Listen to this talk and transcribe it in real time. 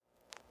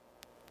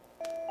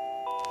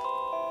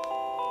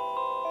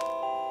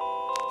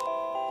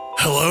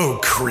Hello,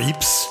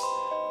 creeps.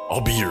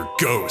 I'll be your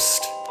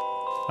ghost.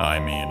 I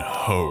mean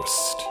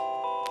host.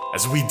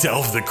 As we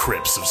delve the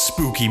crypts of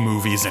spooky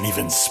movies and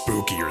even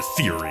spookier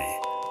theory.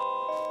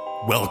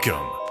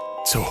 Welcome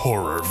to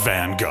Horror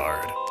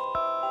Vanguard.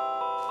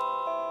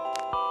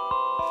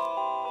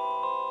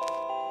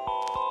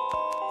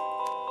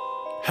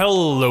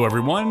 Hello,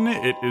 everyone.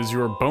 It is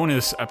your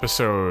bonus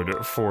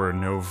episode for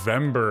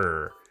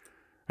November.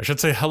 I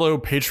should say hello,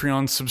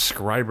 Patreon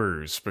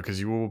subscribers, because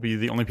you will be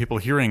the only people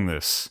hearing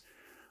this,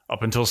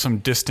 up until some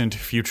distant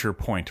future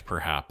point,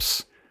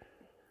 perhaps.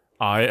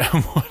 I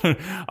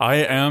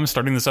am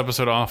starting this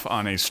episode off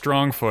on a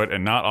strong foot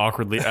and not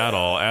awkwardly at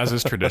all, as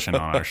is tradition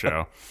on our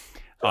show.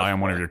 I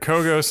am one of your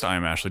co-ghosts. I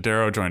am Ashley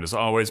Darrow, joined as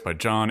always by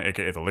John,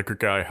 aka the Liquor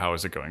Guy. How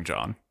is it going,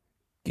 John?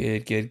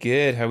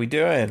 Good. How we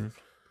doing?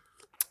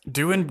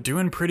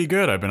 Doing pretty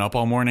good. I've been up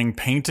all morning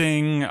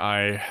painting.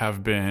 I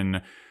have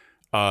been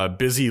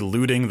busy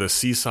looting the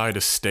seaside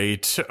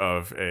estate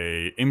of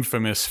a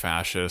infamous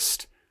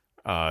fascist.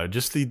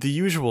 Just the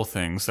usual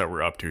things that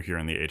we're up to here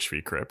in the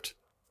HV crypt.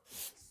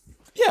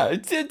 Yeah,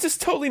 it's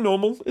just totally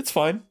normal. It's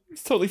fine.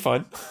 It's totally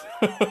fine.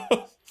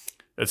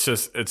 It's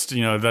that's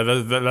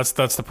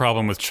the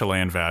problem with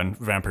Chilean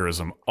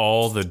vampirism.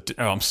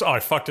 I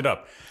fucked it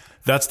up.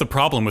 That's the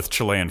problem with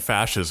Chilean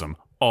fascism.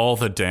 All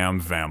the damn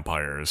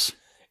vampires.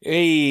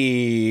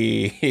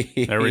 Hey.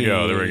 There we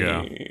go.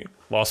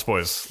 Lost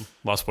Boys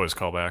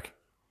callback.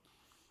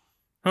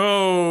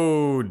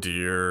 Oh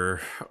dear.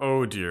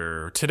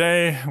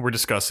 Today we're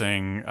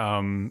discussing,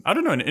 an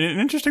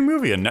interesting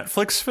movie, a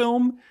Netflix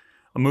film,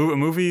 a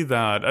movie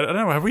that, I don't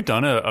know, have we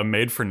done a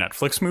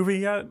made-for-Netflix movie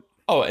yet?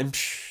 Oh, and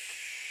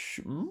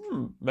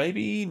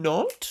maybe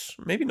not.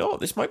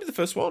 This might be the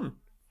first one.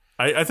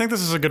 I think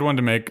this is a good one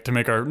to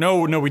make our... No,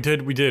 we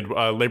did.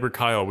 Labor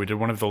Kyle, we did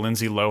one of the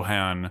Lindsay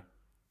Lohan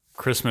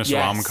Christmas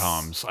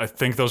rom-coms. I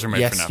think those are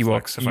made for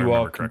Netflix, if I remember correctly. You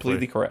are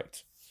completely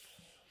correct.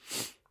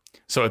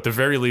 So at the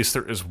very least,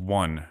 there is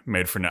one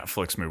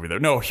made-for-Netflix movie there.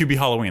 No, Hubie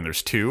Halloween,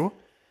 there's two.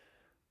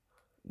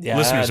 Yeah,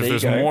 listeners, if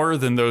there's more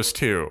than those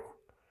two,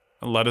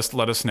 let us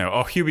know.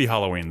 Oh, Hubie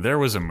Halloween, there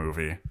was a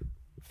movie.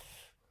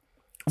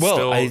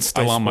 Well,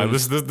 still on my...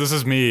 This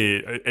is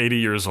me, 80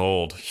 years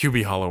old.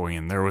 Hubie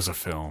Halloween, there was a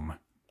film.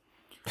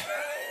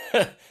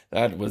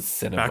 That was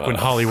cinema. Back when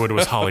Hollywood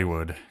was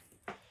Hollywood.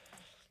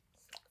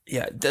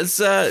 Yeah,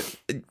 there's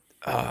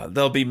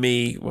there'll be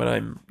me when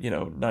I'm,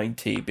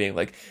 90 being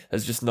like,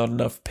 there's just not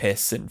enough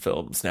piss in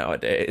films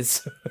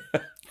nowadays.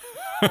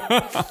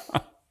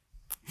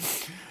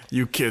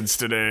 You kids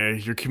today,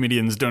 your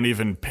comedians don't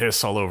even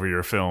piss all over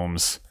your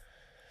films.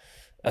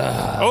 We're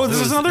going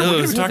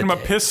to be talking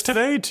about piss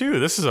today too.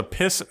 This is a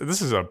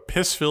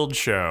piss-filled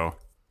show.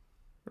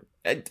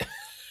 Get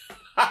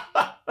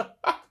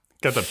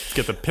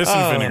the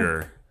pissy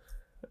vinegar.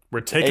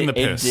 We're taking the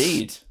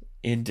piss.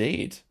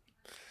 Indeed.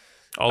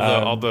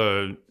 All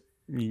the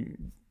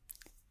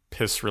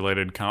piss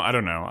related I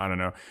don't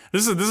know.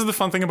 This is the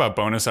fun thing about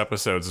bonus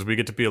episodes is we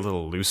get to be a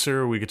little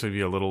looser, we get to be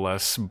a little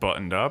less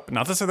buttoned up.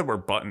 Not to say that we're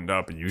buttoned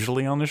up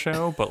usually on the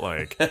show, but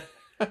like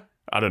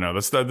I don't know.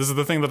 This is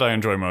the thing that I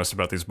enjoy most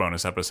about these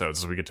bonus episodes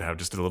is we get to have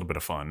just a little bit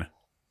of fun.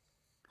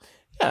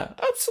 Yeah,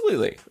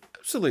 absolutely.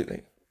 So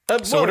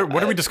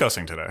what are we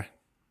discussing today?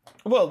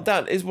 Well,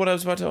 that is what I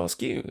was about to ask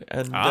you.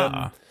 And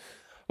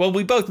well,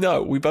 we both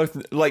know. We both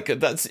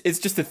it's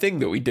just a thing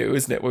that we do,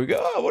 isn't it? We go,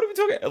 oh, what are we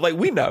talking? Like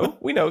we know.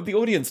 The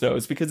audience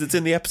knows because it's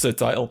in the episode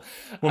title.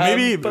 Well,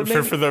 maybe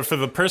for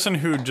the person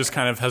who just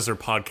kind of has their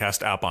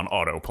podcast app on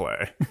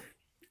autoplay.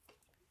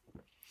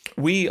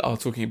 We are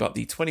talking about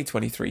the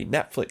 2023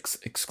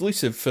 Netflix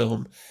exclusive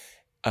film,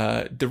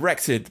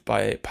 directed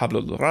by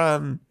Pablo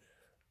Larraín,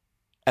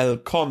 El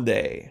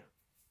Conde,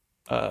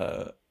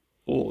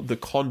 or the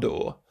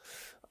Condor.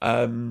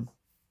 And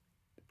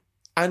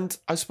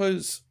I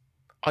suppose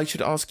I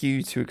should ask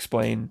you to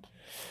explain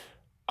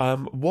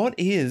what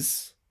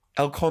is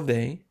El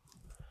Conde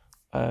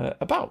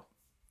about?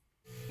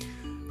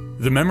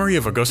 The memory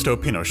of Augusto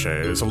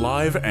Pinochet is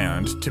alive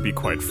and, to be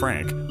quite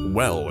frank,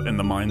 well in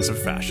the minds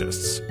of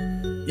fascists.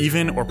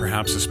 Even, or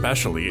perhaps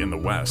especially in the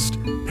West,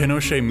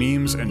 Pinochet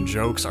memes and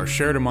jokes are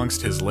shared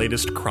amongst his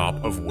latest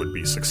crop of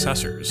would-be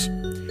successors.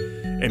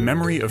 A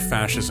memory of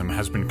fascism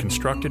has been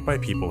constructed by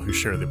people who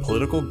share the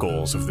political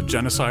goals of the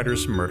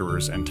genociders,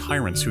 murderers, and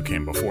tyrants who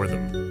came before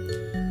them.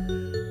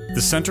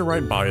 The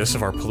center-right bias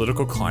of our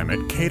political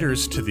climate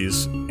caters to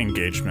these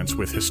engagements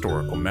with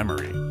historical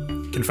memory.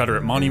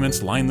 Confederate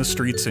monuments line the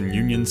streets in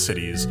Union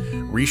cities,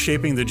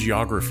 reshaping the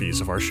geographies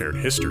of our shared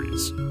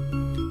histories.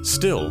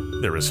 Still,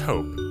 there is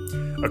hope.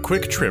 A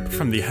quick trip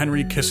from the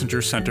Henry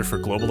Kissinger Center for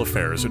Global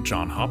Affairs at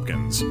Johns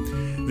Hopkins.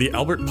 The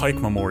Albert Pike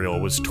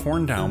Memorial was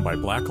torn down by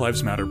Black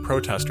Lives Matter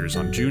protesters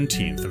on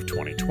Juneteenth of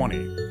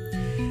 2020.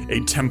 A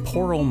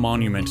temporal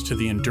monument to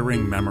the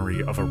enduring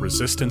memory of a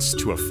resistance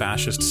to a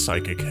fascist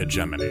psychic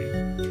hegemony.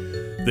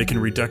 They can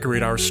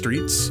redecorate our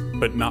streets,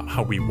 but not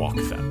how we walk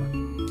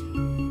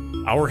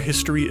them. Our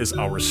history is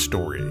our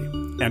story,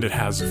 and it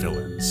has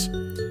villains.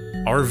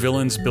 Our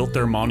villains built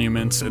their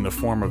monuments in the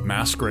form of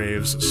mass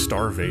graves,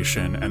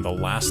 starvation, and a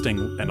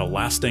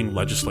lasting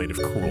legislative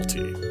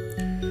cruelty.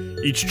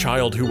 Each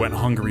child who went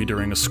hungry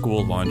during a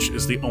school lunch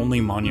is the only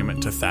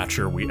monument to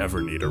Thatcher we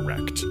ever need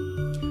erect.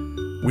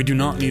 We do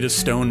not need a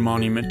stone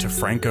monument to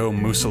Franco,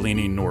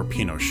 Mussolini, nor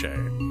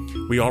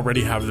Pinochet. We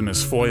already have them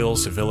as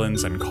foils,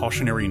 villains, and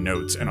cautionary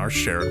notes in our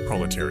shared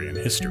proletarian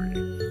history.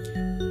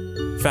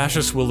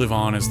 Fascists will live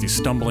on as the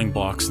stumbling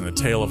blocks in the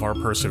tale of our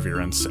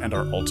perseverance and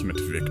our ultimate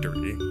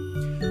victory.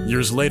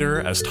 Years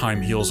later, as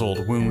time heals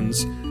old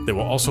wounds, they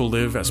will also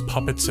live as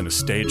puppets in a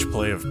stage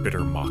play of bitter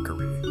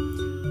mockery.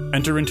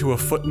 Enter into a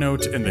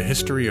footnote in the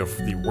history of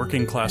the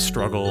working class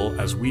struggle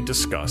as we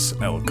discuss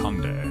El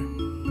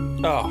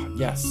Conde. Oh,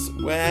 yes.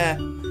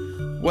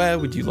 Where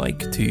would you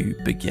like to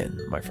begin,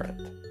 my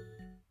friend?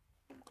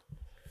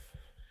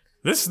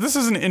 This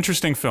is an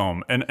interesting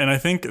film, and I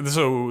think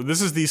so.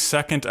 This is the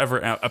second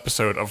ever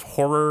episode of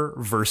Horror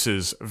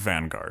versus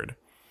Vanguard.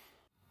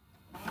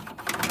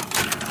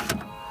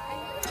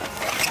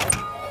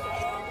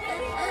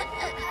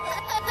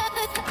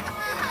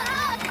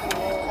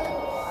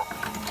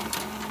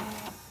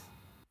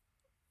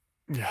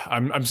 Yeah,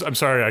 I'm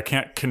sorry I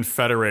can't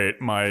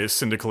confederate my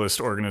syndicalist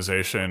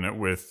organization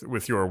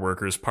with your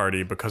workers'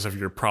 party because of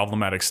your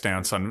problematic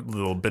stance on the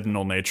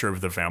libidinal nature of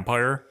the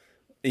vampire.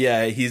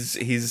 Yeah, he's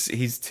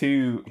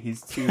too Hegelian.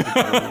 He's too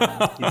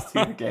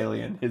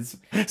Hegelian. His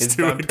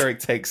vampiric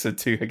takes are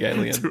too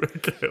Hegelian. Too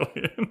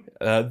Hegelian.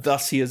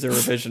 Thus, he is a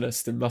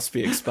revisionist and must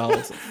be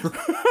expelled.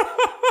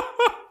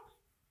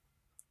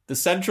 The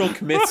Central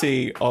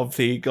Committee of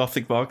the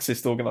Gothic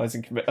Marxist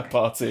Organizing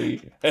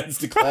Party has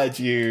declared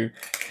you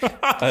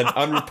an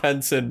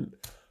unrepentant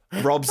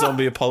Rob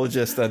Zombie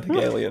apologist and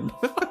Hegelian.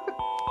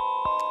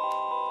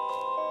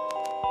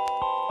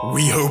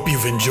 We hope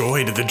you've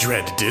enjoyed the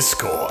Dread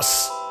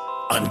Discourse.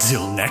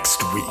 Until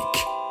next week,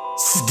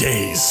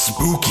 stay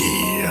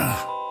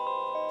spooky.